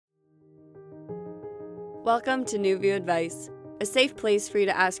Welcome to New View Advice, a safe place for you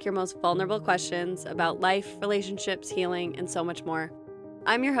to ask your most vulnerable questions about life, relationships, healing, and so much more.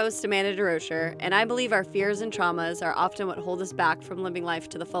 I'm your host, Amanda DeRocher, and I believe our fears and traumas are often what hold us back from living life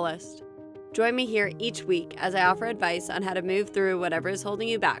to the fullest. Join me here each week as I offer advice on how to move through whatever is holding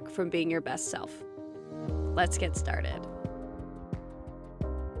you back from being your best self. Let's get started.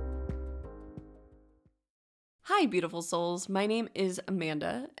 Hi, beautiful souls. My name is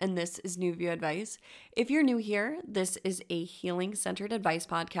Amanda, and this is New View Advice. If you're new here, this is a healing-centered advice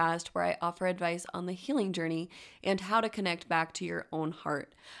podcast where I offer advice on the healing journey and how to connect back to your own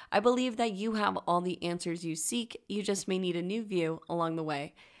heart. I believe that you have all the answers you seek. You just may need a new view along the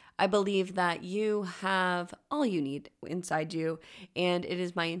way. I believe that you have all you need inside you, and it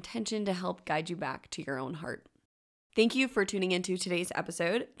is my intention to help guide you back to your own heart. Thank you for tuning into today's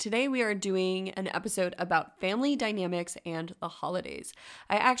episode. Today we are doing an episode about family dynamics and the holidays.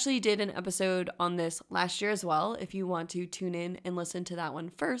 I actually did an episode on this last year as well, if you want to tune in and listen to that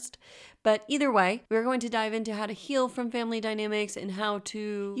one first. But either way, we're going to dive into how to heal from family dynamics and how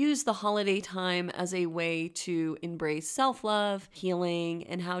to use the holiday time as a way to embrace self-love, healing,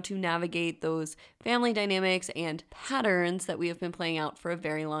 and how to navigate those family dynamics and patterns that we have been playing out for a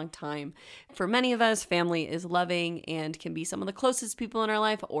very long time. For many of us, family is loving and can be some of the closest people in our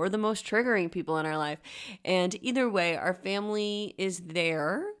life or the most triggering people in our life. And either way, our family is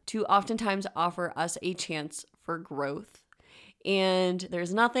there to oftentimes offer us a chance for growth. And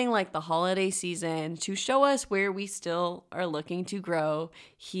there's nothing like the holiday season to show us where we still are looking to grow,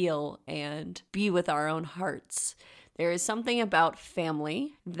 heal, and be with our own hearts. There is something about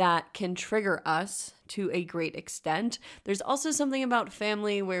family that can trigger us to a great extent. There's also something about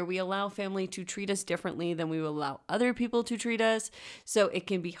family where we allow family to treat us differently than we will allow other people to treat us. So it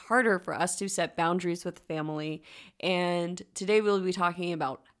can be harder for us to set boundaries with family. And today we'll be talking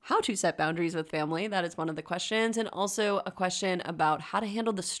about how to set boundaries with family. That is one of the questions. And also a question about how to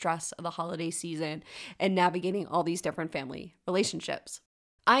handle the stress of the holiday season and navigating all these different family relationships.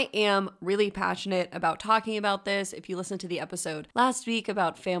 I am really passionate about talking about this. If you listened to the episode last week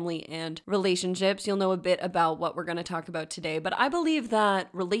about family and relationships, you'll know a bit about what we're going to talk about today. But I believe that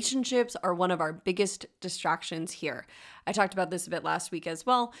relationships are one of our biggest distractions here. I talked about this a bit last week as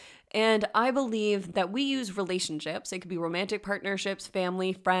well. And I believe that we use relationships, it could be romantic partnerships,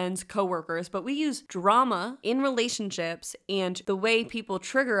 family, friends, coworkers, but we use drama in relationships and the way people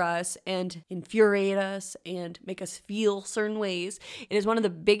trigger us and infuriate us and make us feel certain ways. It is one of the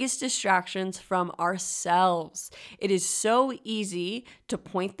biggest distractions from ourselves. It is so easy to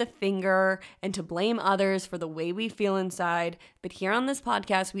point the finger and to blame others for the way we feel inside. But here on this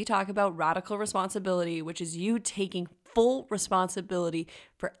podcast, we talk about radical responsibility, which is you taking full responsibility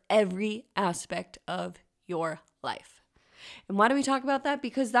for every aspect of your life. And why do we talk about that?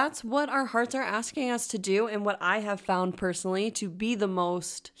 Because that's what our hearts are asking us to do and what I have found personally to be the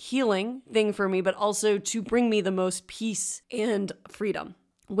most healing thing for me, but also to bring me the most peace and freedom.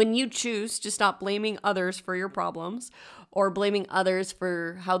 When you choose to stop blaming others for your problems or blaming others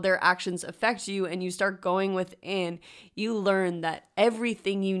for how their actions affect you and you start going within, you learn that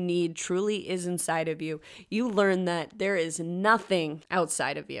everything you need truly is inside of you. You learn that there is nothing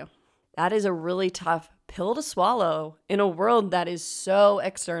outside of you. That is a really tough pill to swallow in a world that is so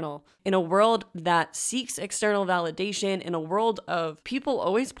external, in a world that seeks external validation, in a world of people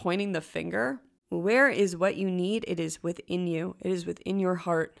always pointing the finger. Where is what you need? It is within you. It is within your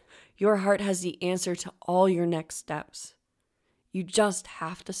heart. Your heart has the answer to all your next steps. You just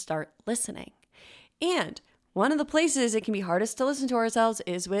have to start listening. And one of the places it can be hardest to listen to ourselves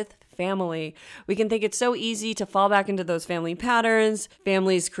is with family. We can think it's so easy to fall back into those family patterns.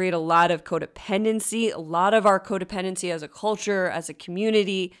 Families create a lot of codependency, a lot of our codependency as a culture, as a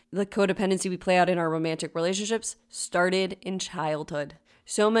community. The codependency we play out in our romantic relationships started in childhood.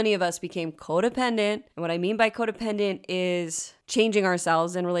 So many of us became codependent. And what I mean by codependent is changing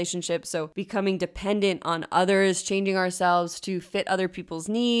ourselves in relationships. So becoming dependent on others, changing ourselves to fit other people's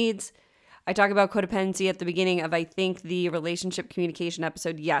needs. I talk about codependency at the beginning of, I think, the relationship communication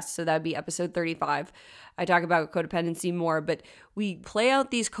episode. Yes, so that would be episode 35. I talk about codependency more, but we play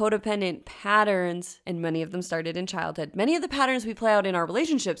out these codependent patterns, and many of them started in childhood. Many of the patterns we play out in our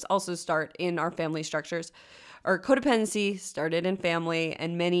relationships also start in our family structures. Our codependency started in family,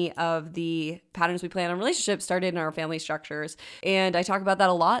 and many of the patterns we play out in relationships started in our family structures. And I talk about that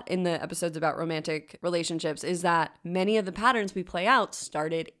a lot in the episodes about romantic relationships, is that many of the patterns we play out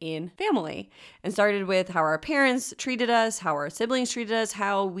started in family and started with how our parents treated us, how our siblings treated us,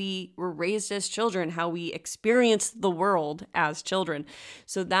 how we were raised as children, how we experienced the world as children.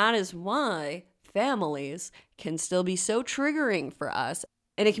 So that is why families can still be so triggering for us.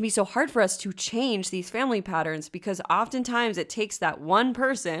 And it can be so hard for us to change these family patterns because oftentimes it takes that one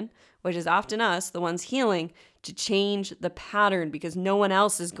person, which is often us, the ones healing, to change the pattern because no one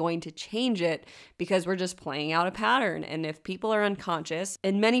else is going to change it because we're just playing out a pattern. And if people are unconscious,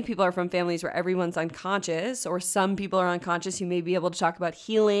 and many people are from families where everyone's unconscious, or some people are unconscious, you may be able to talk about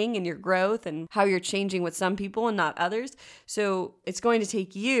healing and your growth and how you're changing with some people and not others. So it's going to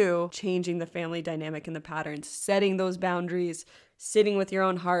take you changing the family dynamic and the patterns, setting those boundaries, sitting with your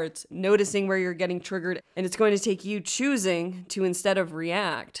own heart, noticing where you're getting triggered. And it's going to take you choosing to, instead of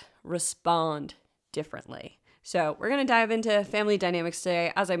react, respond differently. So we're going to dive into family dynamics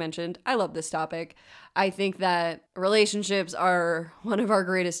today. As I mentioned, I love this topic. I think that relationships are one of our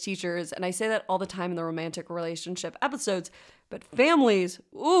greatest teachers. And I say that all the time in the romantic relationship episodes, but families,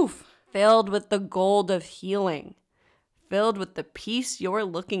 filled with the gold of healing, filled with the peace you're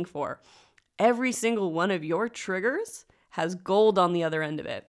looking for. Every single one of your triggers has gold on the other end of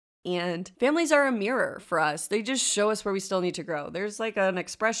it. And families are a mirror for us. They just show us where we still need to grow. There's like an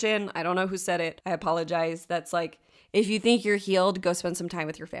expression, I don't know who said it, I apologize, that's like, if you think you're healed, go spend some time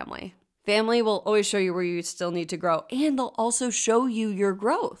with your family. Family will always show you where you still need to grow, and they'll also show you your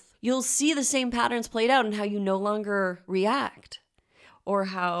growth. You'll see the same patterns played out in how you no longer react, or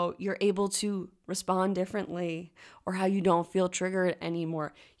how you're able to respond differently, or how you don't feel triggered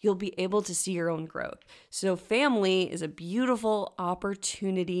anymore. You'll be able to see your own growth. So family is a beautiful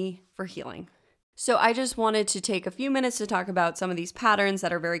opportunity for healing. So I just wanted to take a few minutes to talk about some of these patterns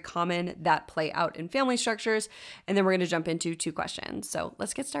that are very common that play out in family structures, and then we're going to jump into 2 questions. So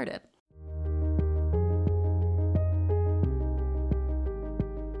let's get started.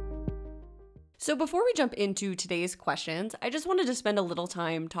 So before we jump into today's questions, I just wanted to spend a little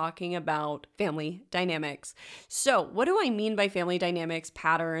time talking about family dynamics. So what do I mean by family dynamics,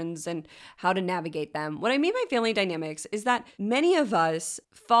 patterns, and how to navigate them? What I mean by family dynamics is that many of us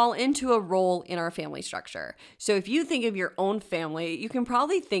fall into a role in our family structure. So if you think of your own family, you can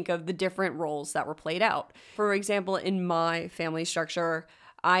probably think of the different roles that were played out. For example, in my family structure,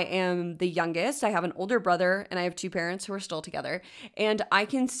 I am the youngest. I have an older brother, and I have 2 parents who are still together. And I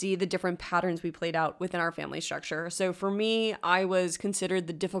can see the different patterns we played out within our family structure. So for me, I was considered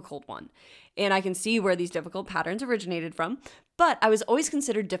the difficult one. And I can see where these difficult patterns originated from. But I was always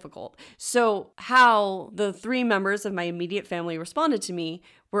considered difficult. So how the 3 members of my immediate family responded to me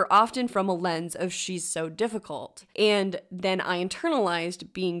were often from a lens of she's so difficult. And then I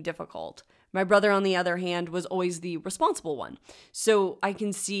internalized being difficult. My brother, on the other hand, was always the responsible one. So I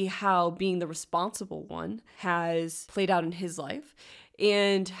can see how being the responsible one has played out in his life,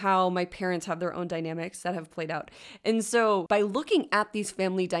 and how my parents have their own dynamics that have played out. And so by looking at these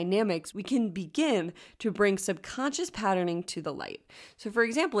family dynamics, we can begin to bring subconscious patterning to the light. So for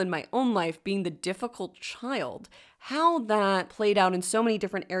example, in my own life, being the difficult child, how that played out in so many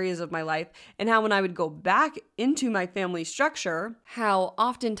different areas of my life, and how when I would go back into my family structure, how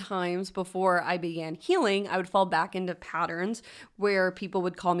oftentimes before I began healing, I would fall back into patterns where people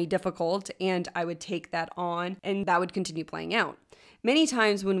would call me difficult, and I would take that on, and that would continue playing out. Many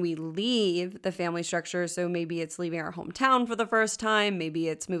times when we leave the family structure, so maybe it's leaving our hometown for the first time, maybe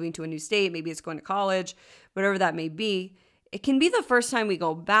it's moving to a new state, maybe it's going to college, whatever that may be, it can be the first time we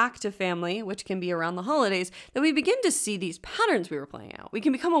go back to family, which can be around the holidays, that we begin to see these patterns we were playing out. We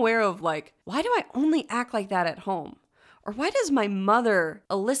can become aware of like, why do I only act like that at home? Or why does my mother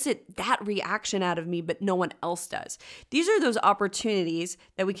elicit that reaction out of me, but no one else does? These are those opportunities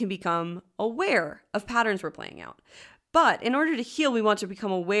that we can become aware of patterns we're playing out. But in order to heal, we want to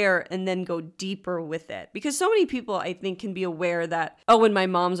become aware and then go deeper with it. Because so many people, I think, can be aware that, oh, when my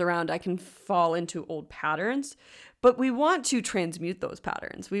mom's around, I can fall into old patterns. But we want to transmute those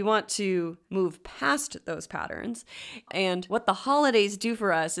patterns. We want to move past those patterns. And what the holidays do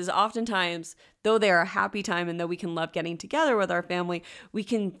for us is oftentimes, though they are a happy time and though we can love getting together with our family, we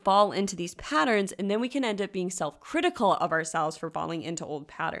can fall into these patterns, and then we can end up being self-critical of ourselves for falling into old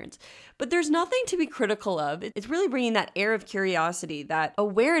patterns. But there's nothing to be critical of. It's really bringing that air of curiosity, that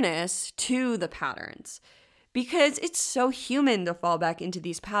awareness to the patterns. Because it's so human to fall back into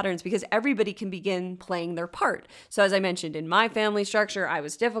these patterns, because everybody can begin playing their part. So as I mentioned, in my family structure, I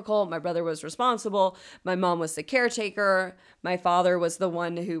was difficult, my brother was responsible, my mom was the caretaker, my father was the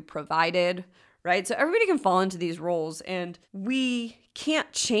one who provided, right? So everybody can fall into these roles, and we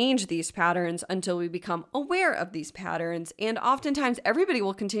can't change these patterns until we become aware of these patterns. And oftentimes everybody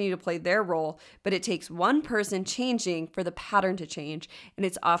will continue to play their role, but it takes one person changing for the pattern to change. And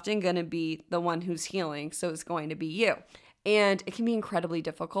it's often going to be the one who's healing. So it's going to be you. And it can be incredibly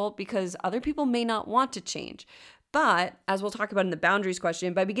difficult because other people may not want to change. But as we'll talk about in the boundaries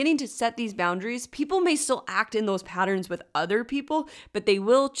question, by beginning to set these boundaries, people may still act in those patterns with other people, but they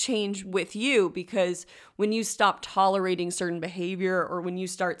will change with you, because when you stop tolerating certain behavior, or when you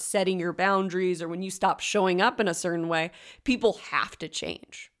start setting your boundaries, or when you stop showing up in a certain way, people have to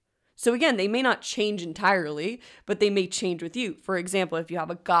change. So again, they may not change entirely, but they may change with you. For example, if you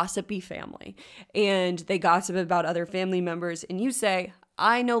have a gossipy family and they gossip about other family members and you say,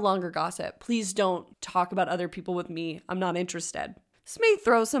 I no longer gossip. Please don't talk about other people with me. I'm not interested. This may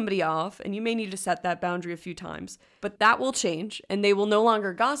throw somebody off, and you may need to set that boundary a few times, but that will change and they will no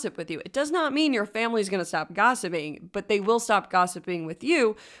longer gossip with you. It does not mean your family is going to stop gossiping, but they will stop gossiping with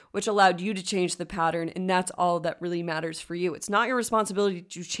you, which allowed you to change the pattern, and that's all that really matters for you. It's not your responsibility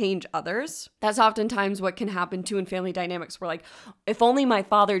to change others. That's oftentimes what can happen too in family dynamics. We're like, if only my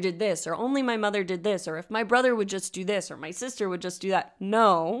father did this, or only my mother did this, or if my brother would just do this, or my sister would just do that.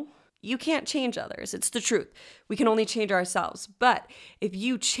 No. You can't change others. It's the truth. We can only change ourselves. But if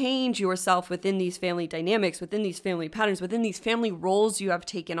you change yourself within these family dynamics, within these family patterns, within these family roles you have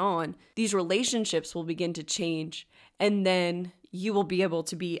taken on, these relationships will begin to change. And then you will be able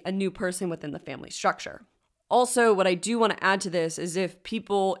to be a new person within the family structure. Also, what I do want to add to this is if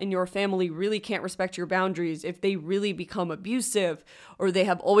people in your family really can't respect your boundaries, if they really become abusive or they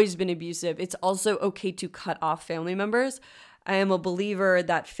have always been abusive, it's also okay to cut off family members. I am a believer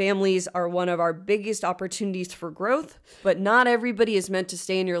that families are one of our biggest opportunities for growth, but not everybody is meant to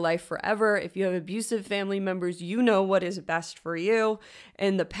stay in your life forever. If you have abusive family members, you know what is best for you,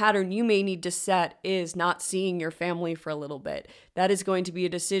 and the pattern you may need to set is not seeing your family for a little bit. That is going to be a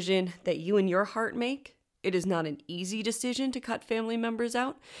decision that you and your heart make. It is not an easy decision to cut family members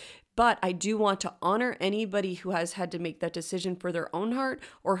out. But I do want to honor anybody who has had to make that decision for their own heart,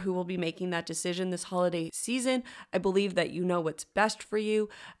 or who will be making that decision this holiday season. I believe that you know what's best for you.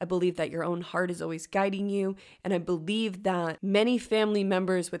 I believe that your own heart is always guiding you. And I believe that many family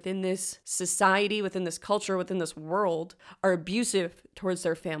members within this society, within this culture, within this world are abusive towards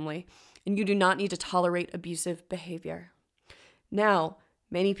their family. And you do not need to tolerate abusive behavior. Now,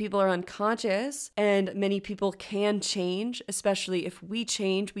 many people are unconscious, and many people can change, especially if we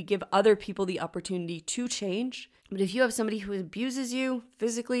change, we give other people the opportunity to change. But if you have somebody who abuses you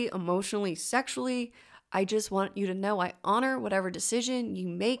physically, emotionally, sexually, I just want you to know I honor whatever decision you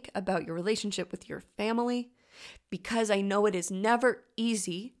make about your relationship with your family, because I know it is never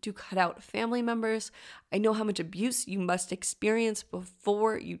easy to cut out family members. I know how much abuse you must experience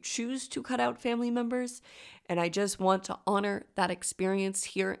before you choose to cut out family members. And I just want to honor that experience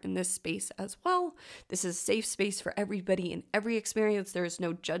here in this space as well. This is a safe space for everybody in every experience. There is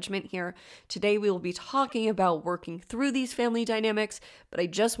no judgment here. Today we will be talking about working through these family dynamics, but I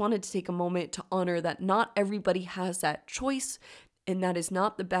just wanted to take a moment to honor that not everybody has that choice, and that is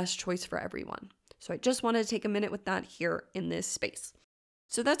not the best choice for everyone. So I just wanted to take a minute with that here in this space.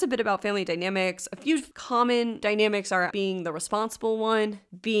 So that's a bit about family dynamics. A few common dynamics are being the responsible one,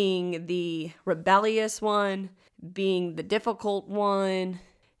 being the rebellious one, being the difficult one,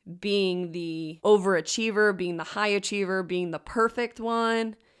 being the overachiever, being the high achiever, being the perfect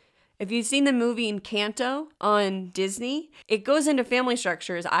one. If you've seen the movie Encanto on Disney, it goes into family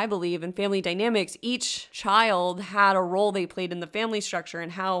structures, I believe, and family dynamics. Each child had a role they played in the family structure,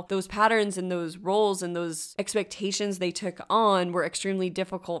 and how those patterns and those roles and those expectations they took on were extremely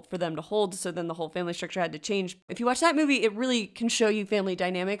difficult for them to hold. So then the whole family structure had to change. If you watch that movie, it really can show you family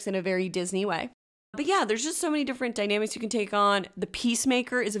dynamics in a very Disney way. But yeah, there's just so many different dynamics you can take on. The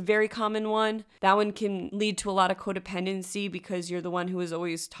peacemaker is a very common one. That one can lead to a lot of codependency because you're the one who is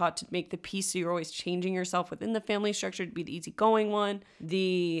always taught to make the peace, so you're always changing yourself within the family structure to be the easygoing one.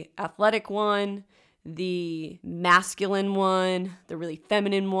 The athletic one, the masculine one, the really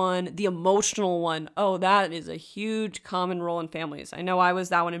feminine one, the emotional one. Oh, that is a huge common role in families. I know I was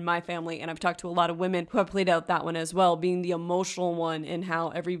that one in my family, and I've talked to a lot of women who have played out that one as well, being the emotional one, and how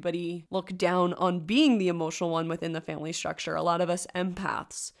everybody looked down on being the emotional one within the family structure. A lot of us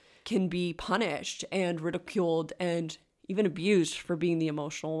empaths can be punished and ridiculed and even abused for being the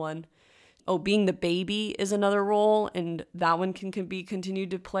emotional one. Oh, being the baby is another role, and that one can be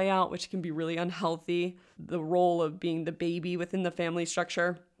continued to play out, which can be really unhealthy. The role of being the baby within the family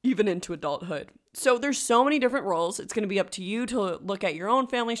structure, even into adulthood. So there's so many different roles. It's going to be up to you to look at your own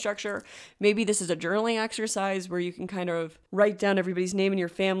family structure. Maybe this is a journaling exercise where you can kind of write down everybody's name in your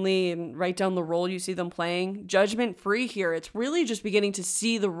family and write down the role you see them playing. Judgment free here. It's really just beginning to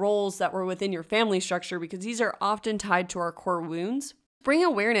see the roles that were within your family structure, because these are often tied to our core wounds. Bring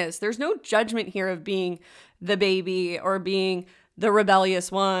awareness. There's no judgment here of being the baby or being the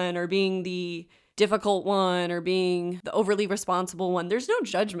rebellious one or being the difficult one or being the overly responsible one. There's no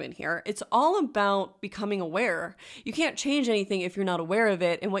judgment here. It's all about becoming aware. You can't change anything if you're not aware of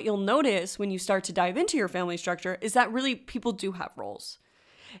it. And what you'll notice when you start to dive into your family structure is that really people do have roles.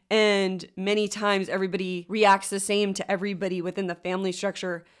 And many times everybody reacts the same to everybody within the family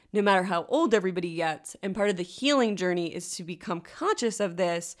structure, no matter how old everybody gets. And part of the healing journey is to become conscious of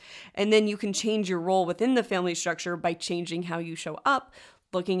this. And then you can change your role within the family structure by changing how you show up,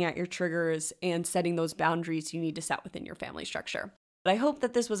 looking at your triggers, and setting those boundaries you need to set within your family structure. But I hope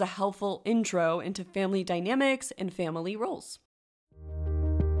that this was a helpful intro into family dynamics and family roles.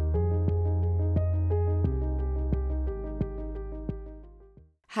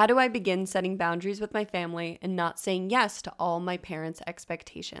 How do I begin setting boundaries with my family and not saying yes to all my parents'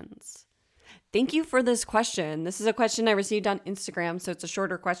 expectations? Thank you for this question. This is a question I received on Instagram, so it's a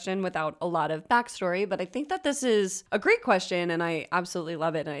shorter question without a lot of backstory, but I think that this is a great question and I absolutely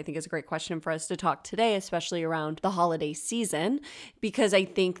love it. And I think it's a great question for us to talk today, especially around the holiday season, because I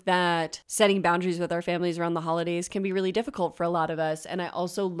think that setting boundaries with our families around the holidays can be really difficult for a lot of us. And I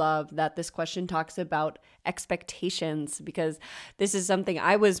also love that this question talks about expectations, because this is something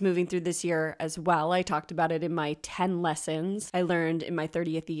I was moving through this year as well. I talked about it in my 10 lessons I learned in my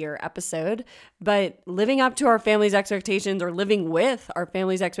 30th year episode. But living up to our family's expectations or living with our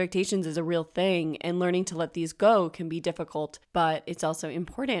family's expectations is a real thing. And learning to let these go can be difficult, but it's also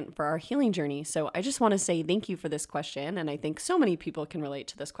important for our healing journey. So I just want to say thank you for this question. And I think so many people can relate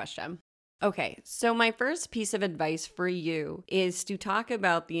to this question. Okay, so my first piece of advice for you is to talk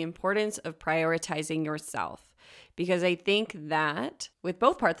about the importance of prioritizing yourself. Because I think that with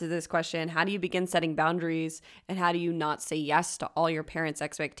both parts of this question, how do you begin setting boundaries and how do you not say yes to all your parents'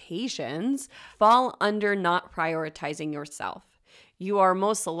 expectations, fall under not prioritizing yourself. You are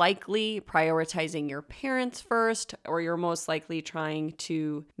most likely prioritizing your parents first, or you're most likely trying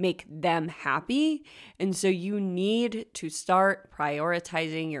to make them happy. And so you need to start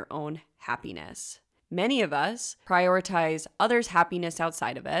prioritizing your own happiness. Many of us prioritize others' happiness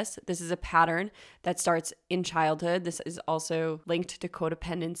outside of us. This is a pattern that starts in childhood. This is also linked to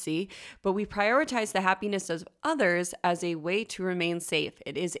codependency, but we prioritize the happiness of others as a way to remain safe.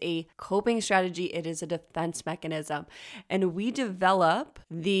 It is a coping strategy. It is a defense mechanism. And we develop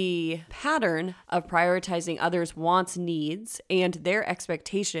the pattern of prioritizing others' wants, needs, and their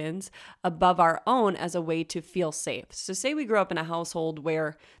expectations above our own as a way to feel safe. So say we grew up in a household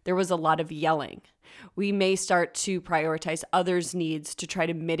where there was a lot of yelling. We may start to prioritize others' needs to try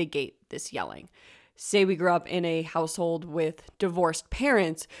to mitigate this yelling. Say we grew up in a household with divorced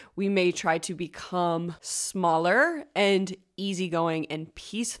parents, we may try to become smaller and easygoing and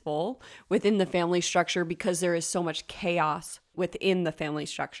peaceful within the family structure because there is so much chaos within the family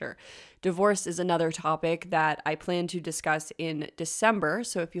structure. Divorce is another topic that I plan to discuss in December.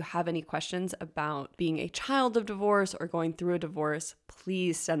 So if you have any questions about being a child of divorce or going through a divorce,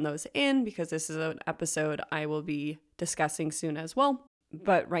 please send those in because this is an episode I will be discussing soon as well.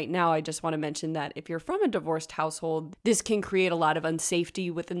 But right now, I just want to mention that if you're from a divorced household, this can create a lot of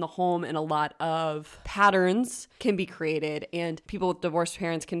unsafety within the home and a lot of patterns can be created. And people with divorced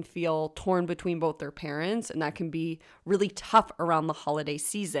parents can feel torn between both their parents, and that can be really tough around the holiday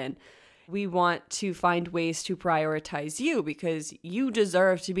season. We want to find ways to prioritize you because you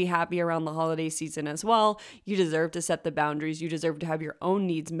deserve to be happy around the holiday season as well. You deserve to set the boundaries. You deserve to have your own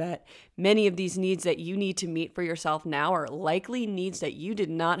needs met. Many of these needs that you need to meet for yourself now are likely needs that you did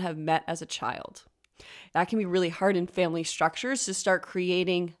not have met as a child. That can be really hard in family structures to start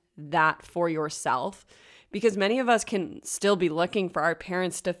creating that for yourself, because many of us can still be looking for our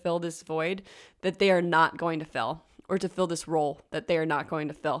parents to fill this void that they are not going to fill, or to fill this role that they are not going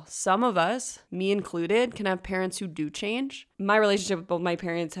to fill. Some of us, me included, can have parents who do change. My relationship with both my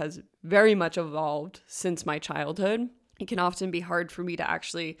parents has very much evolved since my childhood. It can often be hard for me to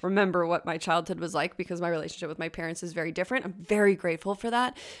actually remember what my childhood was like because my relationship with my parents is very different. I'm very grateful for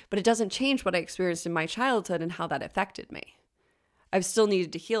that, but it doesn't change what I experienced in my childhood and how that affected me. I've still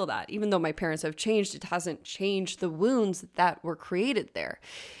needed to heal that. Even though my parents have changed, it hasn't changed the wounds that were created there.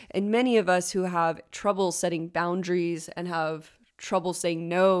 And many of us who have trouble setting boundaries and have trouble saying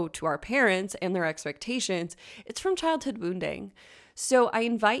no to our parents and their expectations, it's from childhood wounding. So I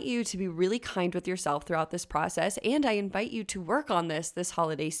invite you to be really kind with yourself throughout this process, and I invite you to work on this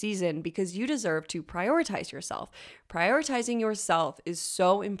holiday season because you deserve to prioritize yourself. Prioritizing yourself is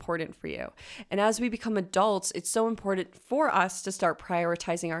so important for you. And as we become adults, it's so important for us to start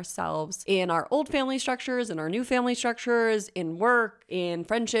prioritizing ourselves in our old family structures, in our new family structures, in work, in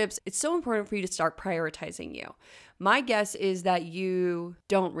friendships. It's so important for you to start prioritizing you. My guess is that you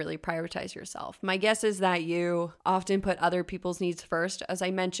don't really prioritize yourself. My guess is that you often put other people's needs first, as I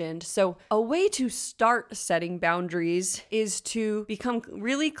mentioned. So a way to start setting boundaries is to become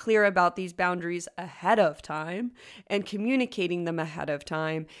really clear about these boundaries ahead of time and communicating them ahead of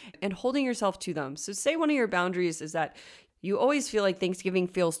time and holding yourself to them. So say one of your boundaries is that you always feel like Thanksgiving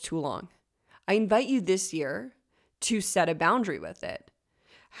feels too long. I invite you this year to set a boundary with it.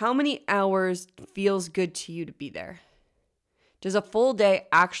 How many hours feels good to you to be there? Does a full day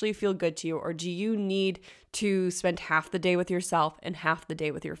actually feel good to you, or do you need to spend half the day with yourself and half the day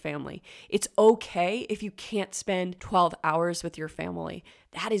with your family? It's okay if you can't spend 12 hours with your family.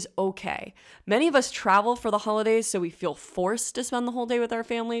 That is okay. Many of us travel for the holidays, so we feel forced to spend the whole day with our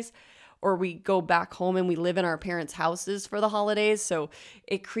families, or we go back home and we live in our parents' houses for the holidays. So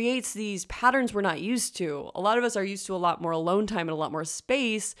it creates these patterns we're not used to. A lot of us are used to a lot more alone time and a lot more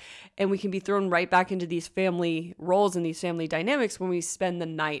space, and we can be thrown right back into these family roles and these family dynamics when we spend the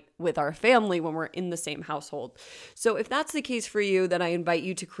night with our family when we're in the same household. So if that's the case for you, then I invite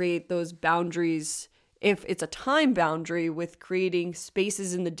you to create those boundaries, if it's a time boundary, with creating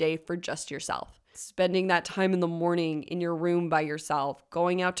spaces in the day for just yourself. Spending that time in the morning in your room by yourself,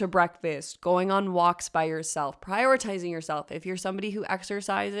 going out to breakfast, going on walks by yourself, prioritizing yourself. If you're somebody who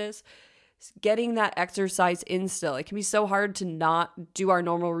exercises, getting that exercise in still. It can be so hard to not do our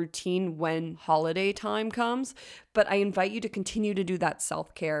normal routine when holiday time comes, but I invite you to continue to do that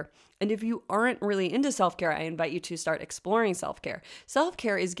self-care. And if you aren't really into self-care, I invite you to start exploring self-care.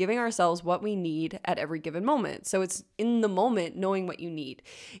 Self-care is giving ourselves what we need at every given moment. So it's in the moment knowing what you need.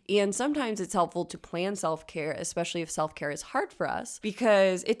 And sometimes it's helpful to plan self-care, especially if self-care is hard for us,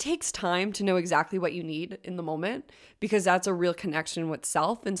 because it takes time to know exactly what you need in the moment, because that's a real connection with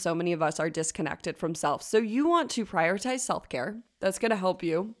self. And so many of us are disconnected from self. So you want to prioritize self-care. That's going to help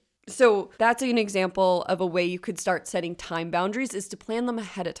you. So that's an example of a way you could start setting time boundaries, is to plan them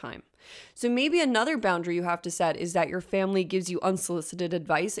ahead of time. So maybe another boundary you have to set is that your family gives you unsolicited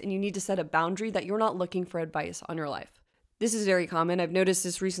advice, and you need to set a boundary that you're not looking for advice on your life. This is very common. I've noticed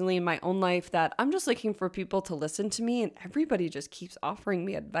this recently in my own life, that I'm just looking for people to listen to me, and everybody just keeps offering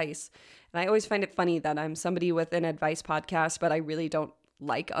me advice. And I always find it funny that I'm somebody with an advice podcast, but I really don't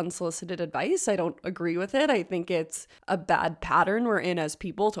like unsolicited advice. I don't agree with it. I think it's a bad pattern we're in as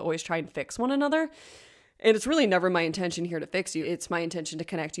people to always try and fix one another. And it's really never my intention here to fix you. It's my intention to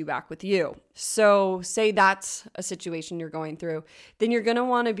connect you back with you. So say that's a situation you're going through, then you're going to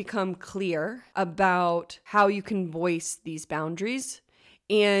want to become clear about how you can voice these boundaries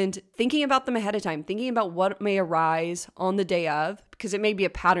and thinking about them ahead of time, thinking about what may arise on the day of, because it may be a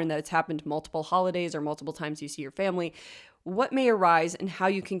pattern that it's happened multiple holidays or multiple times you see your family. What may arise and how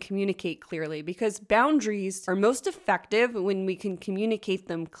you can communicate clearly, because boundaries are most effective when we can communicate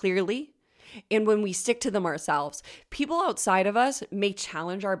them clearly and when we stick to them ourselves. People outside of us may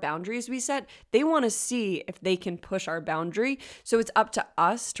challenge our boundaries we set. They want to see if they can push our boundary. So it's up to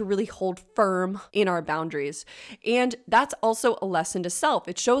us to really hold firm in our boundaries. And that's also a lesson to self.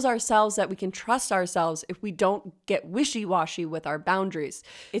 It shows ourselves that we can trust ourselves if we don't get wishy-washy with our boundaries.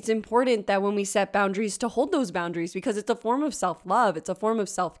 It's important that when we set boundaries, to hold those boundaries, because it's a form of self-love. It's a form of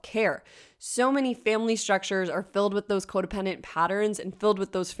self-care. So many family structures are filled with those codependent patterns and filled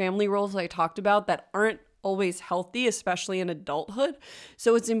with those family roles I talked about that aren't always healthy, especially in adulthood.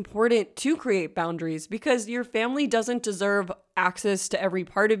 So it's important to create boundaries, because your family doesn't deserve access to every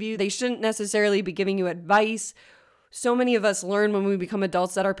part of you. They shouldn't necessarily be giving you advice. So many of us learn when we become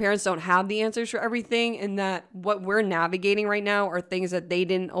adults that our parents don't have the answers for everything, and that what we're navigating right now are things that they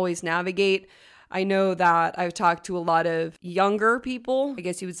didn't always navigate. I know that I've talked to a lot of younger people, I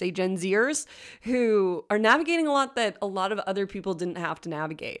guess you would say Gen Zers, who are navigating a lot that a lot of other people didn't have to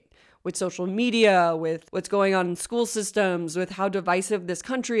navigate, with social media, with what's going on in school systems, with how divisive this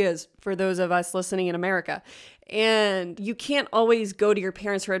country is for those of us listening in America. And you can't always go to your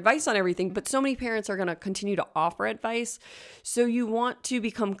parents for advice on everything, but so many parents are going to continue to offer advice. So you want to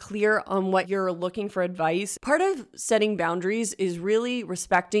become clear on what you're looking for advice. Part of setting boundaries is really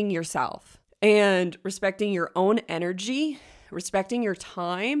respecting yourself and respecting your own energy, respecting your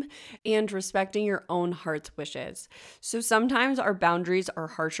time, and respecting your own heart's wishes. So sometimes our boundaries are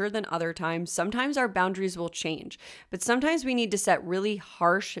harsher than other times. Sometimes our boundaries will change, but sometimes we need to set really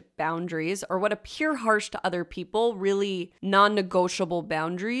harsh boundaries, or what appear harsh to other people, really non-negotiable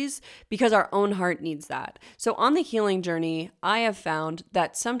boundaries, because our own heart needs that. So on the healing journey, I have found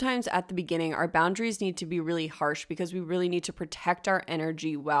that sometimes at the beginning, our boundaries need to be really harsh because we really need to protect our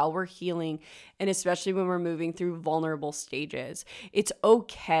energy while we're healing, and especially when we're moving through vulnerable stages. It's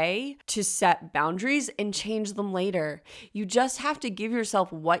okay to set boundaries and change them later. You just have to give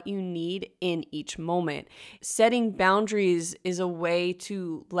yourself what you need in each moment. Setting boundaries is a way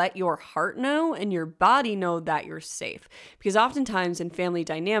to let your heart know and your body know that you're safe. Because oftentimes in family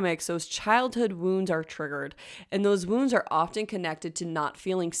dynamics, those childhood wounds are triggered, and those wounds are often connected to not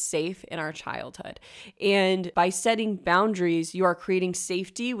feeling safe in our childhood. And by setting boundaries, you are creating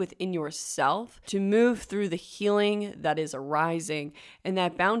safety within yourself to move through the healing that is arising. And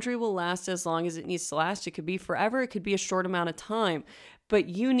that boundary will last as long as it needs to last. It could be forever, it could be a short amount of time, but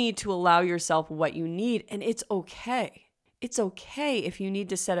you need to allow yourself what you need, and it's okay. It's okay if you need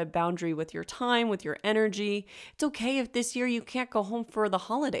to set a boundary with your time, with your energy. It's okay if this year you can't go home for the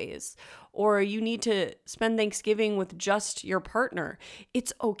holidays, or you need to spend Thanksgiving with just your partner.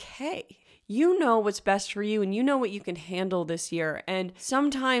 It's okay. You know what's best for you, and you know what you can handle this year. And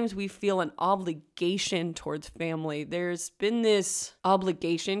sometimes we feel an obligation towards family. There's been this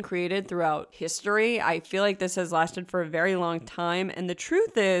obligation created throughout history. I feel like this has lasted for a very long time. And the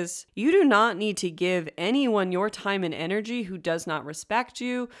truth is, you do not need to give anyone your time and energy who does not respect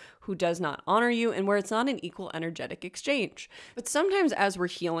you, who does not honor you, and where it's not an equal energetic exchange. But sometimes as we're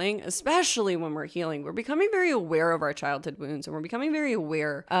healing, especially when we're healing, we're becoming very aware of our childhood wounds, and we're becoming very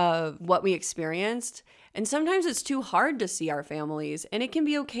aware of what we experienced. And sometimes it's too hard to see our families, and it can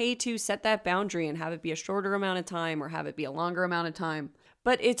be okay to set that boundary and have it be a shorter amount of time or have it be a longer amount of time.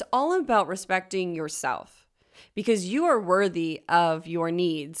 But it's all about respecting yourself, because you are worthy of your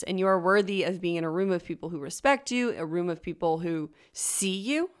needs, and you are worthy of being in a room of people who respect you, a room of people who see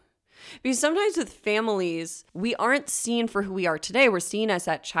you. Because sometimes with families, we aren't seen for who we are today. We're seen as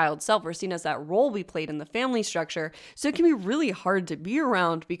that child self. We're seen as that role we played in the family structure. So it can be really hard to be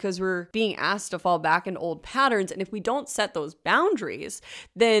around because we're being asked to fall back into old patterns. And if we don't set those boundaries,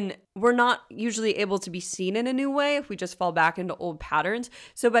 then we're not usually able to be seen in a new way if we just fall back into old patterns.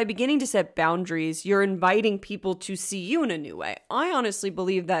 So by beginning to set boundaries, you're inviting people to see you in a new way. I honestly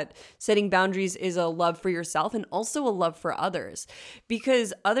believe that setting boundaries is a love for yourself and also a love for others,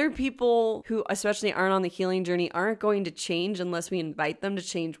 because other people who especially aren't on the healing journey aren't going to change unless we invite them to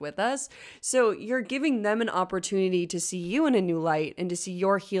change with us. So you're giving them an opportunity to see you in a new light and to see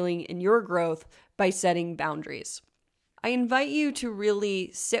your healing and your growth by setting boundaries. I invite you to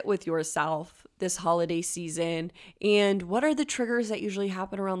really sit with yourself this holiday season. And what are the triggers that usually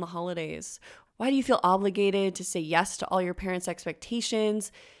happen around the holidays? Why do you feel obligated to say yes to all your parents'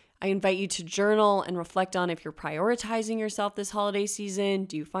 expectations? I invite you to journal and reflect on if you're prioritizing yourself this holiday season.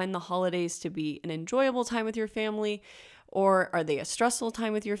 Do you find the holidays to be an enjoyable time with your family? Or are they a stressful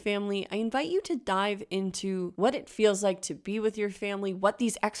time with your family? I invite you to dive into what it feels like to be with your family, what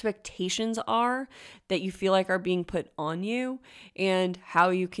these expectations are that you feel like are being put on you, and how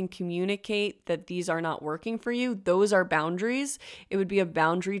you can communicate that these are not working for you. Those are boundaries. It would be a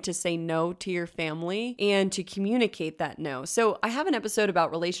boundary to say no to your family and to communicate that no. So I have an episode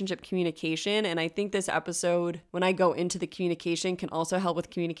about relationship communication, and I think this episode, when I go into the communication, can also help with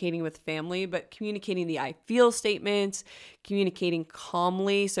communicating with family, but communicating the I feel statements, communicating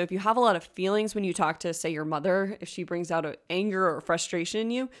calmly. So if you have a lot of feelings when you talk to, say, your mother, if she brings out anger or frustration in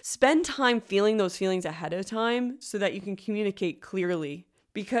you, spend time feeling those feelings ahead of time so that you can communicate clearly.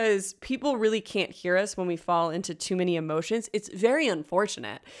 Because people really can't hear us when we fall into too many emotions. It's very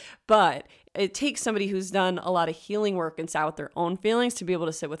unfortunate, but it takes somebody who's done a lot of healing work and sat with their own feelings to be able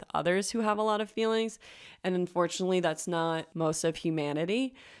to sit with others who have a lot of feelings. And unfortunately, that's not most of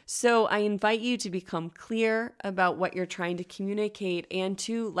humanity. So I invite you to become clear about what you're trying to communicate and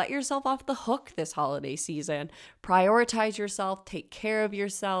to let yourself off the hook this holiday season. Prioritize yourself, take care of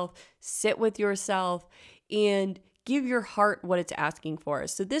yourself, sit with yourself, and give your heart what it's asking for.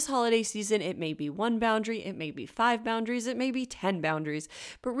 So this holiday season, it may be 1 boundary, it may be 5 boundaries, it may be 10 boundaries,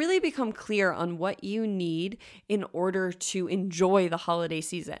 but really become clear on what you need in order to enjoy the holiday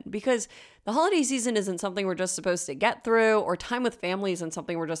season. Because The holiday season isn't something we're just supposed to get through, or time with family isn't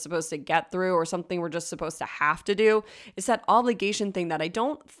something we're just supposed to get through, or something we're just supposed to have to do. It's that obligation thing that I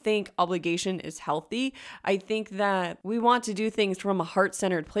don't think obligation is healthy. I think that we want to do things from a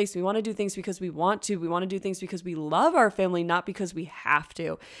heart-centered place. We want to do things because we want to. We want to do things because we love our family, not because we have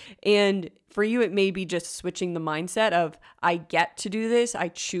to. And for you, it may be just switching the mindset of, I get to do this, I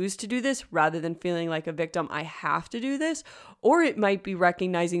choose to do this, rather than feeling like a victim, I have to do this. Or it might be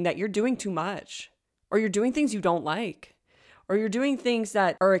recognizing that you're doing too much, or you're doing things you don't like, or you're doing things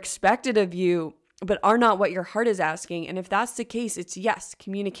that are expected of you, but are not what your heart is asking. And if that's the case, it's yes,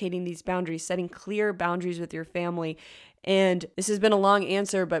 communicating these boundaries, setting clear boundaries with your family. And this has been a long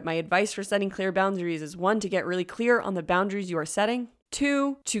answer, but my advice for setting clear boundaries is 1, to get really clear on the boundaries you are setting.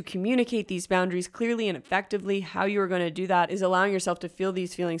 2, to communicate these boundaries clearly and effectively. How you are going to do that is allowing yourself to feel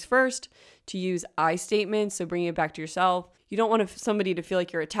these feelings first, to use I statements, so bringing it back to yourself. You don't want somebody to feel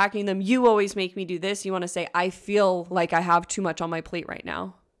like you're attacking them. You always make me do this. You want to say, I feel like I have too much on my plate right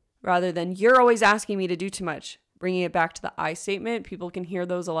now, rather than you're always asking me to do too much. Bringing it back to the I statement, people can hear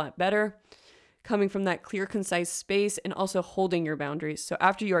those a lot better. Coming from that clear, concise space, and also holding your boundaries. So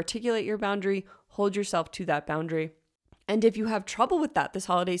after you articulate your boundary, hold yourself to that boundary. And if you have trouble with that this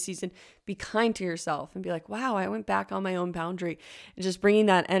holiday season, be kind to yourself and be like, wow, I went back on my own boundary. And just bringing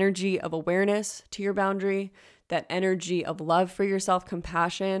that energy of awareness to your boundary, that energy of love for yourself,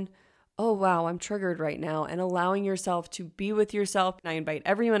 compassion. Oh, wow, I'm triggered right now. And allowing yourself to be with yourself. And I invite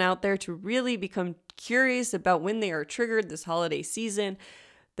everyone out there to really become curious about when they are triggered this holiday season,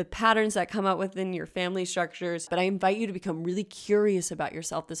 the patterns that come out within your family structures. But I invite you to become really curious about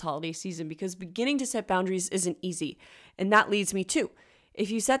yourself this holiday season, because beginning to set boundaries isn't easy. And that leads me to, if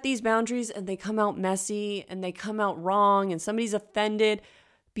you set these boundaries and they come out messy and they come out wrong and somebody's offended,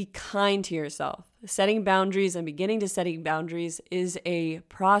 be kind to yourself. Setting boundaries and beginning to setting boundaries is a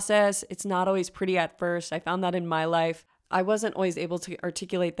process. It's not always pretty at first. I found that in my life. I wasn't always able to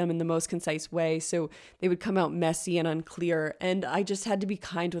articulate them in the most concise way, so they would come out messy and unclear. And I just had to be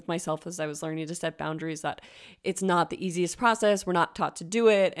kind with myself as I was learning to set boundaries, that it's not the easiest process. We're not taught to do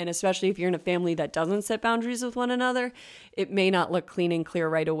it. And especially if you're in a family that doesn't set boundaries with one another, it may not look clean and clear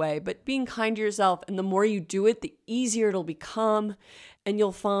right away. But being kind to yourself, and the more you do it, the easier it'll become. And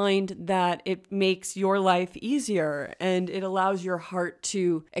you'll find that it makes your life easier and it allows your heart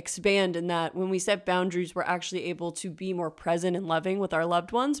to expand, and that when we set boundaries, we're actually able to be more present and loving with our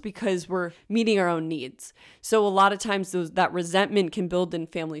loved ones because we're meeting our own needs. So a lot of times that resentment can build in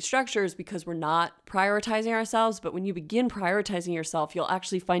family structures because we're not prioritizing ourselves. But when you begin prioritizing yourself, you'll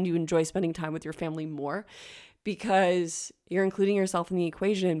actually find you enjoy spending time with your family more, because you're including yourself in the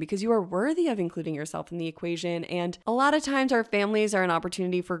equation, because you are worthy of including yourself in the equation. And a lot of times our families are an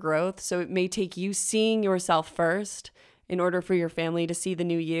opportunity for growth. So it may take you seeing yourself first in order for your family to see the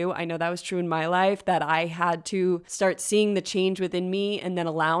new you. I know that was true in my life, that I had to start seeing the change within me and then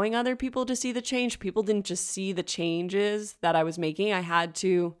allowing other people to see the change. People didn't just see the changes that I was making. I had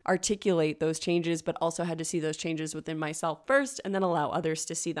to articulate those changes, but also had to see those changes within myself first and then allow others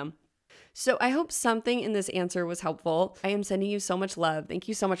to see them. So I hope something in this answer was helpful. I am sending you so much love. Thank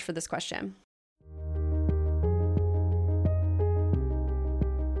you so much for this question.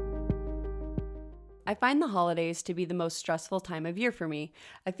 I find the holidays to be the most stressful time of year for me.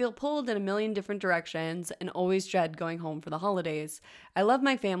 I feel pulled in a million different directions and always dread going home for the holidays. I love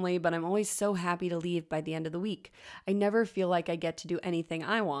my family, but I'm always so happy to leave by the end of the week. I never feel like I get to do anything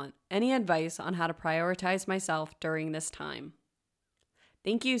I want. Any advice on how to prioritize myself during this time?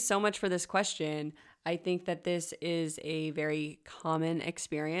 Thank you so much for this question. I think that this is a very common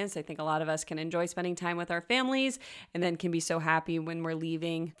experience. I think a lot of us can enjoy spending time with our families and then can be so happy when we're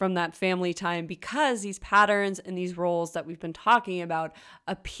leaving from that family time, because these patterns and these roles that we've been talking about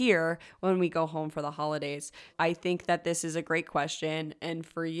appear when we go home for the holidays. I think that this is a great question. And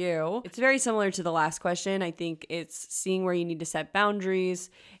for you, it's very similar to the last question. I think it's seeing where you need to set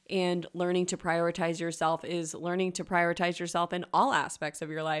boundaries, and learning to prioritize yourself is learning to prioritize yourself in all aspects of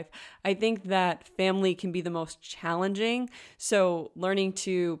your life. I think that family can be the most challenging. So learning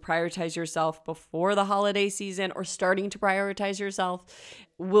to prioritize yourself before the holiday season, or starting to prioritize yourself,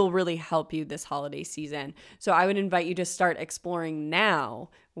 will really help you this holiday season. So I would invite you to start exploring now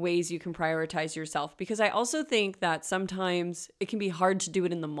ways you can prioritize yourself, because I also think that sometimes it can be hard to do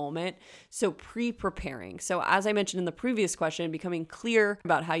it in the moment. So pre-preparing. So as I mentioned in the previous question, becoming clear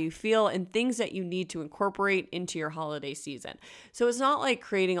about how you feel and things that you need to incorporate into your holiday season. So it's not like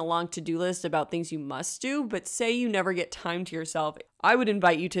creating a long to-do list about things you must do, but say you never get time to yourself. I would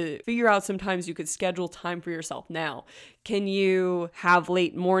invite you to figure out sometimes you could schedule time for yourself now. Can you have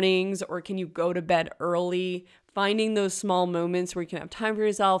late mornings, or can you go to bed early Finding those small moments where you can have time for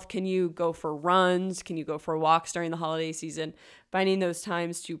yourself. Can you go for runs? Can you go for walks during the holiday season? Finding those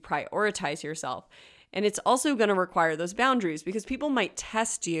times to prioritize yourself. And it's also going to require those boundaries because people might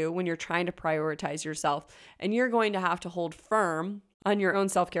test you when you're trying to prioritize yourself, and you're going to have to hold firm on your own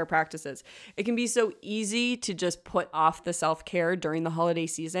self-care practices. It can be so easy to just put off the self-care during the holiday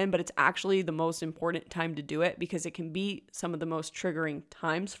season, but it's actually the most important time to do it because it can be some of the most triggering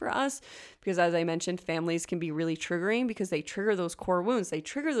times for us. Because as I mentioned, families can be really triggering because they trigger those core wounds. They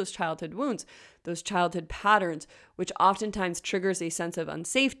trigger those childhood wounds, those childhood patterns, which oftentimes triggers a sense of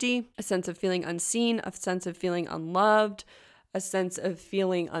unsafety, a sense of feeling unseen, a sense of feeling unloved, a sense of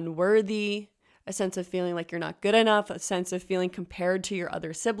feeling unworthy, a sense of feeling like you're not good enough, a sense of feeling compared to your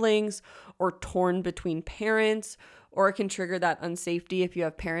other siblings or torn between parents, or it can trigger that unsafety if you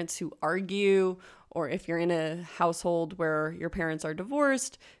have parents who argue, or if you're in a household where your parents are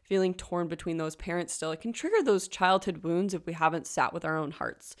divorced, feeling torn between those parents still. It can trigger those childhood wounds if we haven't sat with our own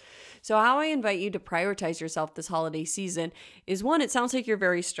hearts. So how I invite you to prioritize yourself this holiday season is one, it sounds like you're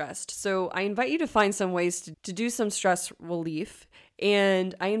very stressed. So I invite you to find some ways to do some stress relief.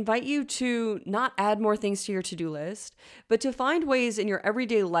 And I invite you to not add more things to your to-do list, but to find ways in your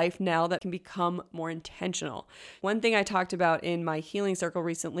everyday life now that can become more intentional. One thing I talked about in my healing circle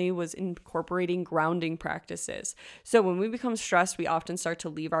recently was incorporating grounding practices. So when we become stressed, we often start to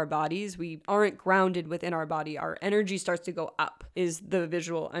leave our bodies. We aren't grounded within our body. Our energy starts to go up is the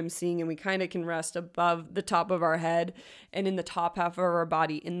visual I'm seeing. And we kind of can rest above the top of our head and in the top half of our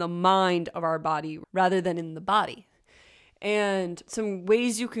body, in the mind of our body, rather than in the body. And some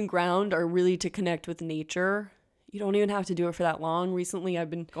ways you can ground are really to connect with nature. You don't even have to do it for that long. Recently,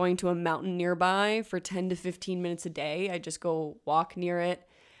 I've been going to a mountain nearby for 10 to 15 minutes a day. I just go walk near it.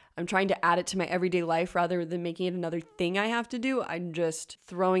 I'm trying to add it to my everyday life rather than making it another thing I have to do. I'm just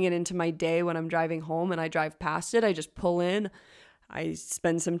throwing it into my day when I'm driving home and I drive past it. I just pull in, I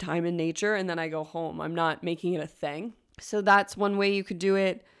spend some time in nature, and then I go home. I'm not making it a thing. So that's one way you could do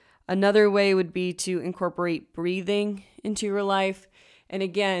it. Another way would be to incorporate breathing into your life. And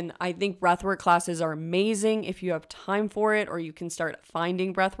again, I think breathwork classes are amazing if you have time for it, or you can start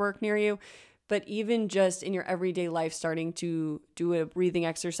finding breathwork near you. But even just in your everyday life, starting to do a breathing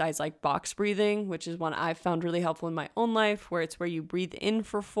exercise like box breathing, which is one I've found really helpful in my own life, where it's where you breathe in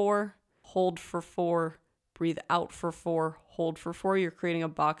for 4, hold for 4, breathe out for 4, hold for 4. You're creating a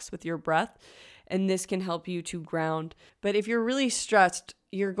box with your breath. And this can help you to ground. But if you're really stressed,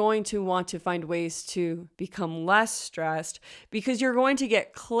 you're going to want to find ways to become less stressed because you're going to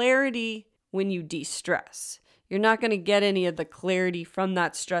get clarity when you de-stress. You're not going to get any of the clarity from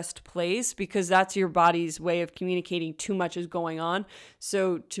that stressed place because that's your body's way of communicating too much is going on.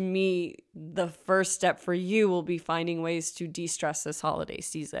 So to me, the first step for you will be finding ways to de-stress this holiday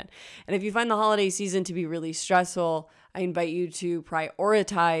season. And if you find the holiday season to be really stressful, I invite you to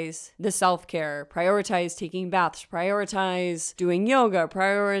prioritize the self-care, prioritize taking baths, prioritize doing yoga,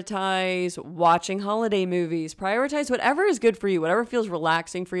 prioritize watching holiday movies, prioritize whatever is good for you, whatever feels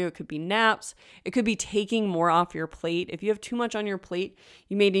relaxing for you. It could be naps. It could be taking more off your plate. If you have too much on your plate,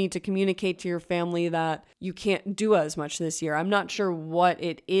 you may need to communicate to your family that you can't do as much this year. I'm not sure what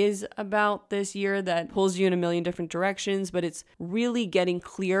it is about this year that pulls you in a million different directions, but it's really getting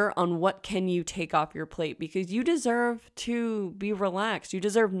clear on what can you take off your plate because you deserve to be relaxed. You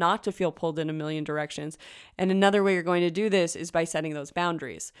deserve not to feel pulled in a million directions. And another way you're going to do this is by setting those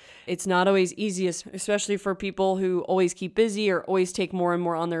boundaries. It's not always easy, especially for people who always keep busy or always take more and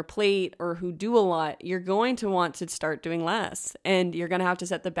more on their plate or who do a lot. You're going to want to start doing less. And you're going to have to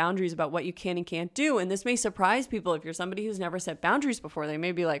set the boundaries about what you can and can't do. And this may surprise people if you're somebody who's never set boundaries before. They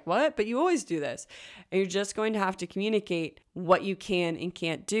may be like, what? But you always do this. And you're just going to have to communicate what you can and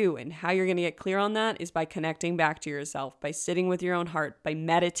can't do. And how you're going to get clear on that is by connecting back to yourself, by sitting with your own heart, by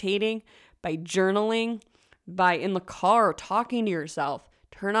meditating, by journaling, by in the car talking to yourself.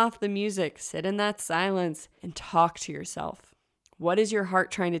 Turn off the music, sit in that silence, and talk to yourself. What is your heart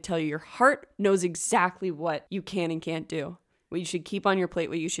trying to tell you? Your heart knows exactly what you can and can't do, what you should keep on your plate,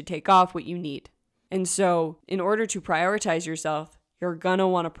 what you should take off, what you need. And so in order to prioritize yourself, you're going to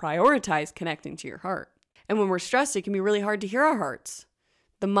want to prioritize connecting to your heart. And when we're stressed, it can be really hard to hear our hearts.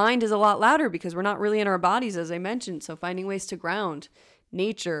 The mind is a lot louder because we're not really in our bodies, as I mentioned. So finding ways to ground,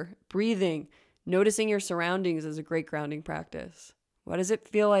 nature, breathing, noticing your surroundings is a great grounding practice. What does it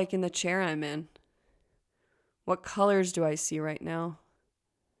feel like in the chair I'm in? What colors do I see right now?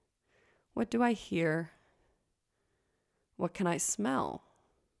 What do I hear? What can I smell?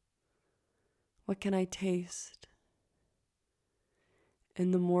 What can I taste?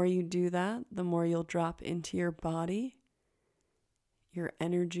 And the more you do that, the more you'll drop into your body. Your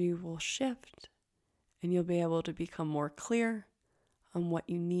energy will shift and you'll be able to become more clear on what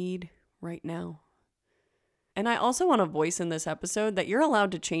you need right now. And I also want to voice in this episode that you're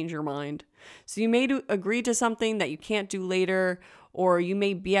allowed to change your mind. So you may agree to something that you can't do later, or you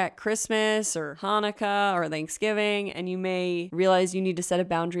may be at Christmas or Hanukkah or Thanksgiving, and you may realize you need to set a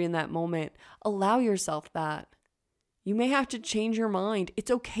boundary in that moment. Allow yourself that. You may have to change your mind. It's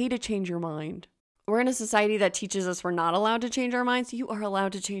okay to change your mind. We're in a society that teaches us we're not allowed to change our minds. You are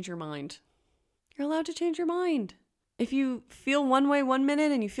allowed to change your mind. You're allowed to change your mind. If you feel one way one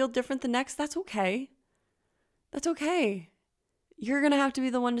minute and you feel different the next, that's okay. That's okay. You're going to have to be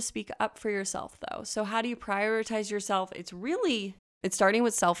the one to speak up for yourself, though. So how do you prioritize yourself? It's starting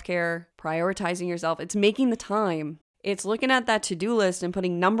with self-care, prioritizing yourself. It's making the time. It's looking at that to-do list and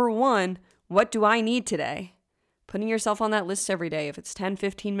putting number 1, what do I need today? Putting yourself on that list every day. If it's 10,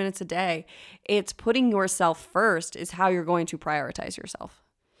 15 minutes a day, it's putting yourself first is how you're going to prioritize yourself.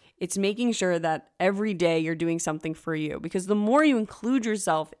 It's making sure that every day you're doing something for you, because the more you include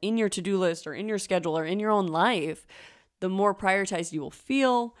yourself in your to-do list or in your schedule or in your own life, the more prioritized you will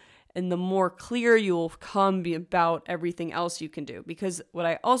feel and the more clear you will be about everything else you can do. Because what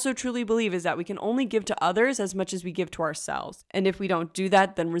I also truly believe is that we can only give to others as much as we give to ourselves. And if we don't do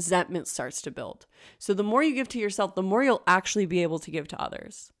that, then resentment starts to build. So the more you give to yourself, the more you'll actually be able to give to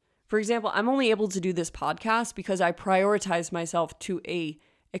others. For example, I'm only able to do this podcast because I prioritize myself to a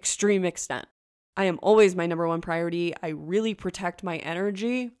extreme extent. I am always my number 1 priority. I really protect my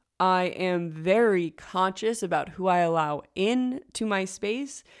energy. I am very conscious about who I allow in to my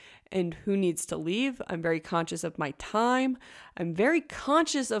space and who needs to leave. I'm very conscious of my time. I'm very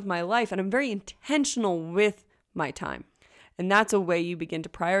conscious of my life, and I'm very intentional with my time. And that's a way you begin to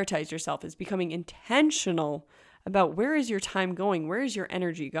prioritize yourself, is becoming intentional about where is your time going? Where is your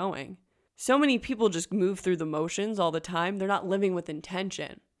energy going? So many people just move through the motions all the time. They're not living with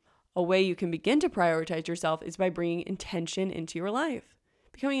intention. A way you can begin to prioritize yourself is by bringing intention into your life,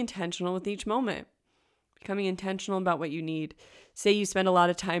 becoming intentional with each moment, becoming intentional about what you need. Say you spend a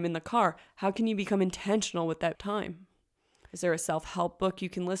lot of time in the car. How can you become intentional with that time? Is there a self-help book you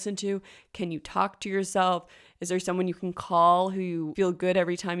can listen to? Can you talk to yourself? Is there someone you can call who you feel good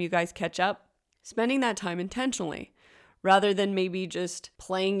every time you guys catch up? Spending that time intentionally, rather than maybe just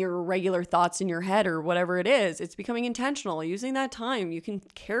playing your regular thoughts in your head or whatever it is. It's becoming intentional. Using that time, you can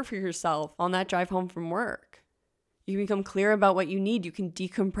care for yourself on that drive home from work. You can become clear about what you need. You can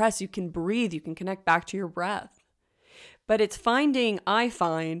decompress. You can breathe. You can connect back to your breath. But it's I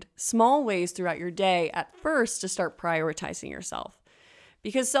find, small ways throughout your day at first to start prioritizing yourself.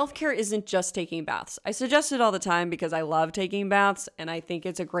 Because self-care isn't just taking baths. I suggest it all the time because I love taking baths and I think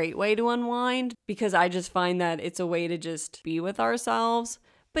it's a great way to unwind, because I just find that it's a way to just be with ourselves.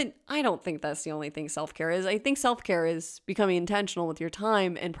 But I don't think that's the only thing self-care is. I think self-care is becoming intentional with your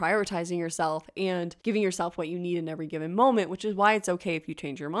time and prioritizing yourself and giving yourself what you need in every given moment, which is why it's okay if you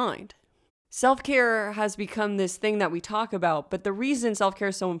change your mind. Self-care has become this thing that we talk about, but the reason self-care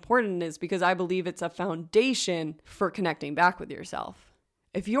is so important is because I believe it's a foundation for connecting back with yourself.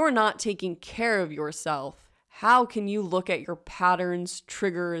 If you're not taking care of yourself, how can you look at your patterns,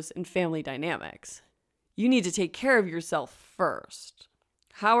 triggers, and family dynamics? You need to take care of yourself first.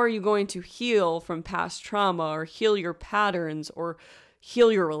 How are you going to heal from past trauma or heal your patterns or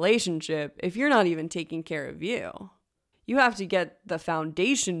heal your relationship if you're not even taking care of you? You have to get the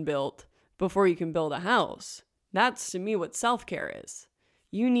foundation built before you can build a house. That's to me what self-care is.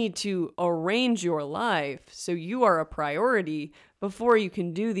 You need to arrange your life so you are a priority before you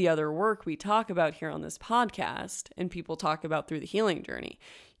can do the other work we talk about here on this podcast and people talk about through the healing journey.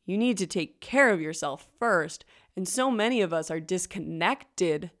 You need to take care of yourself first. And so many of us are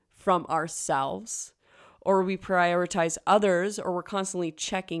disconnected from ourselves, or we prioritize others, or we're constantly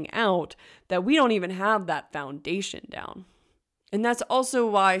checking out, that we don't even have that foundation down. And that's also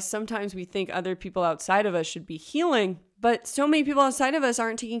why sometimes we think other people outside of us should be healing, but so many people outside of us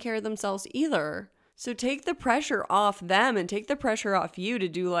aren't taking care of themselves either. So take the pressure off them and take the pressure off you to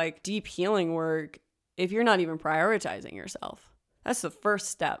do like deep healing work if you're not even prioritizing yourself. That's the first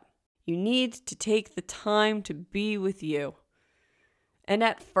step. You need to take the time to be with you. And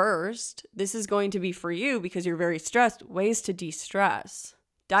at first, this is going to be for you because you're very stressed, ways to de-stress.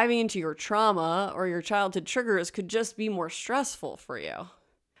 Diving into your trauma or your childhood triggers could just be more stressful for you.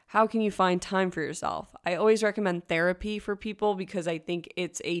 How can you find time for yourself? I always recommend therapy for people because I think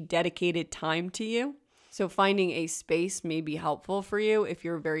it's a dedicated time to you. So finding a space may be helpful for you if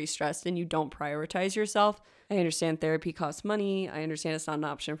you're very stressed and you don't prioritize yourself. I understand therapy costs money. I understand it's not an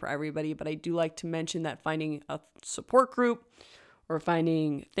option for everybody, but I do like to mention that finding a support group or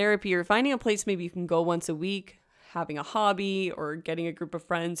finding therapy or finding a place maybe you can go once a week having a hobby or getting a group of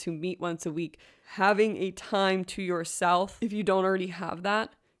friends who meet once a week, having a time to yourself, if you don't already have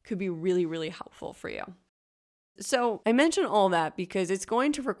that, could be really, really helpful for you. So I mention all that because it's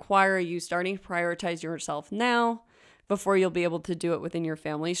going to require you starting to prioritize yourself now before you'll be able to do it within your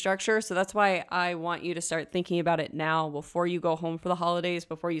family structure. So that's why I want you to start thinking about it now before you go home for the holidays,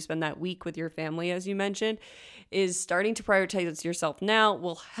 before you spend that week with your family, as you mentioned, is starting to prioritize yourself now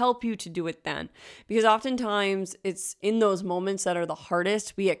will help you to do it then. Because oftentimes it's in those moments that are the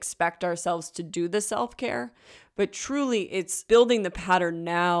hardest, we expect ourselves to do the self-care. But truly, it's building the pattern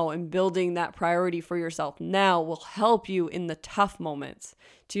now and building that priority for yourself now will help you in the tough moments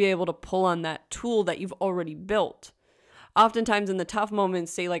to be able to pull on that tool that you've already built. Oftentimes in the tough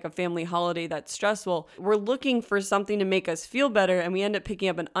moments, say like a family holiday that's stressful, we're looking for something to make us feel better and we end up picking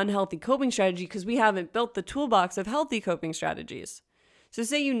up an unhealthy coping strategy because we haven't built the toolbox of healthy coping strategies. So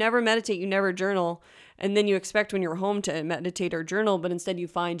say you never meditate, you never journal, and then you expect when you're home to meditate or journal, but instead you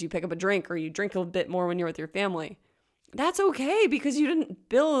find you pick up a drink or you drink a bit more when you're with your family. That's okay because you didn't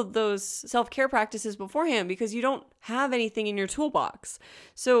build those self-care practices beforehand because you don't have anything in your toolbox.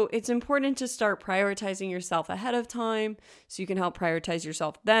 So it's important to start prioritizing yourself ahead of time so you can help prioritize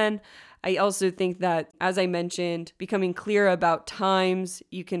yourself then. I also think that, as I mentioned, becoming clear about times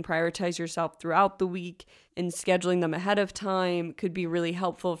you can prioritize yourself throughout the week and scheduling them ahead of time could be really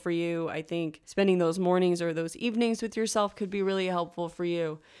helpful for you. I think spending those mornings or those evenings with yourself could be really helpful for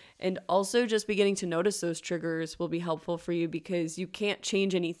you. And also just beginning to notice those triggers will be helpful for you because you can't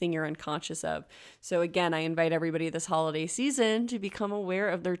change anything you're unconscious of. So again, I invite everybody this holiday season to become aware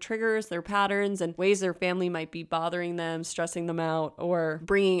of their triggers, their patterns, and ways their family might be bothering them, stressing them out, or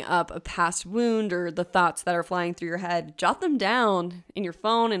bringing up a past wound or the thoughts that are flying through your head. Jot them down in your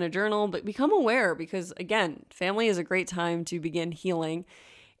phone, in a journal, but become aware because again, family is a great time to begin healing.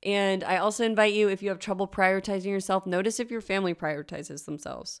 And I also invite you, if you have trouble prioritizing yourself, notice if your family prioritizes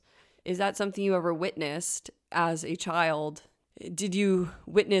themselves. Is that something you ever witnessed as a child? Did you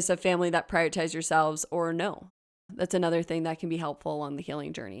witness a family that prioritized yourselves or no? That's another thing that can be helpful along the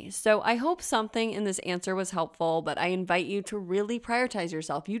healing journey. So I hope something in this answer was helpful, but I invite you to really prioritize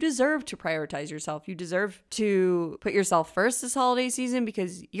yourself. You deserve to prioritize yourself. You deserve to put yourself first this holiday season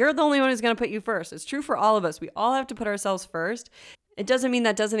because you're the only one who's going to put you first. It's true for all of us. We all have to put ourselves first. It doesn't mean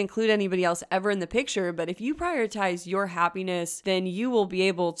that doesn't include anybody else ever in the picture, but if you prioritize your happiness, then you will be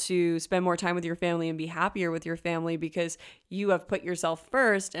able to spend more time with your family and be happier with your family because you have put yourself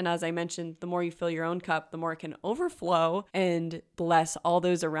first. And as I mentioned, the more you fill your own cup, the more it can overflow and bless all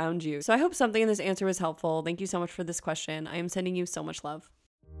those around you. So I hope something in this answer was helpful. Thank you so much for this question. I am sending you so much love.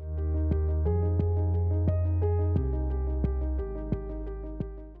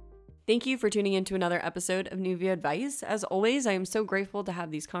 Thank you for tuning in to another episode of New View Advice. As always, I am so grateful to have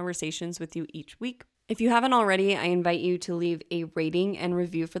these conversations with you each week. If you haven't already, I invite you to leave a rating and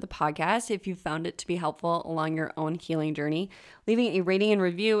review for the podcast if you found it to be helpful along your own healing journey. Leaving a rating and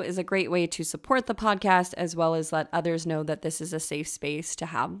review is a great way to support the podcast as well as let others know that this is a safe space to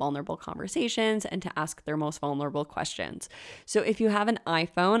have vulnerable conversations and to ask their most vulnerable questions. So if you have an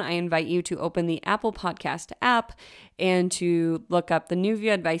iPhone, I invite you to open the Apple Podcast app and to look up the New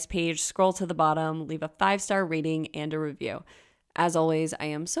View Advice page, scroll to the bottom, leave a 5-star rating and a review. As always, I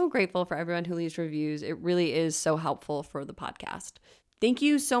am so grateful for everyone who leaves reviews. It really is so helpful for the podcast. Thank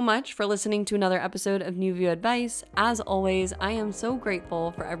you so much for listening to another episode of New View Advice. As always, I am so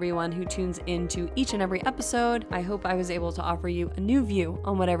grateful for everyone who tunes into each and every episode. I hope I was able to offer you a new view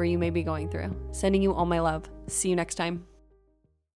on whatever you may be going through. Sending you all my love. See you next time.